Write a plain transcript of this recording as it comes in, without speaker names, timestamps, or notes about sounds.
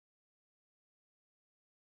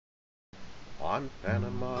On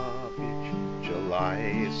Panama Beach,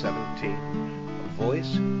 July 17, a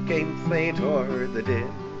voice came faint o'er the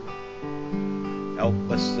din. Help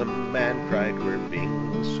us, the man cried, we're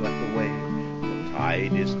being swept away. The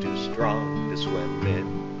tide is too strong to swim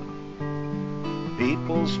in.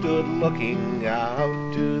 People stood looking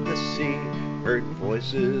out to the sea, heard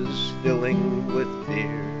voices filling with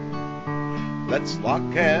fear. Let's lock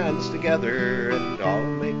hands together and all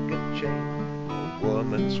make a chain. A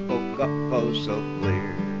woman spoke up, oh so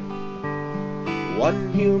clear.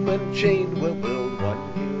 One human chain will build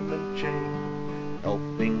one human chain.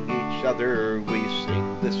 Helping each other we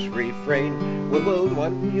sing this refrain. We'll build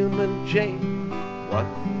one human chain, one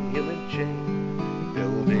human chain.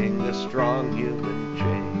 Building a strong human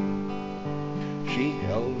chain. She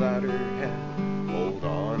held out her hand, hold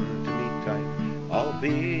on to me tight. I'll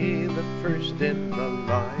be the first in the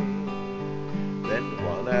line. Then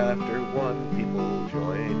one after one people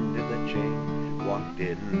joined in the chain, walked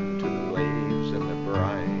into the waves and the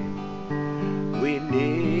brine. We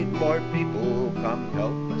need more people, come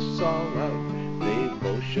help us all out. They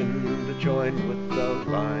motioned to join with the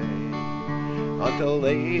line, until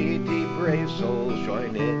 80 brave souls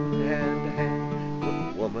join in hand to hand, with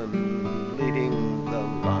a woman leading the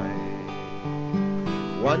line.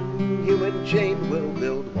 One human chain will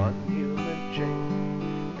build one human chain.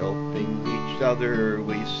 Helping each other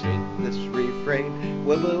we sing this refrain.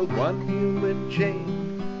 We'll build one human chain,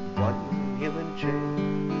 one human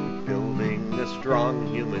chain. Building a strong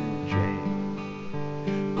human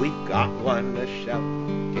chain. We got one, a shout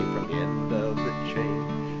came from the end of the chain,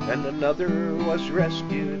 and another was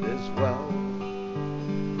rescued as well.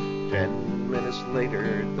 10 minutes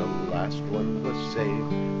later the last one was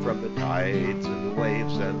saved from the tides and the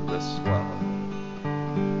waves and the swell.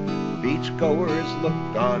 Beachgoers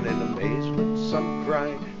looked on in amazement, some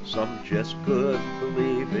cried, some just couldn't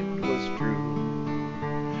believe it was true.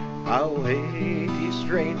 How 80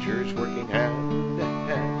 strangers working hand to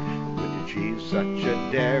hand would achieve such a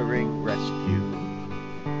daring rescue.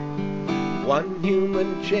 One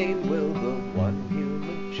human chain will build one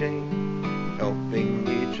human chain. Helping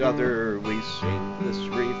each other we sing this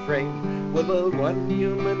refrain. We'll build one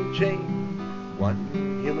human chain, one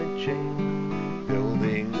human chain.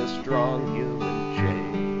 Building a strong human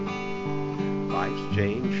chain. Lives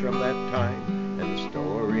changed from that time, and the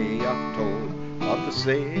story I've told of the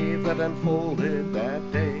save that unfolded that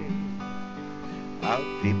day. How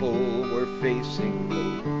people were facing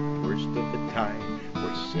the worst of the time,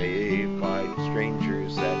 were saved by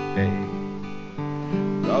strangers that day.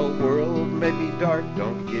 The world may be dark,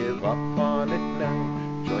 don't give up on it now.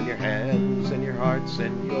 Join your hands and your hearts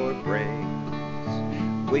and your brains.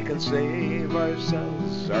 We can save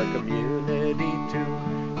ourselves, our community too.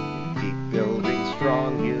 Keep building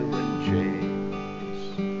strong human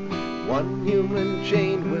chains. One human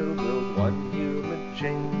chain will build one human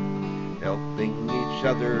chain. Helping each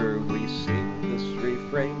other we sing this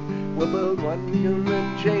refrain. We'll build one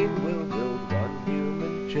human chain, we'll build one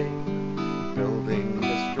human chain. Building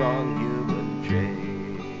a strong human chain.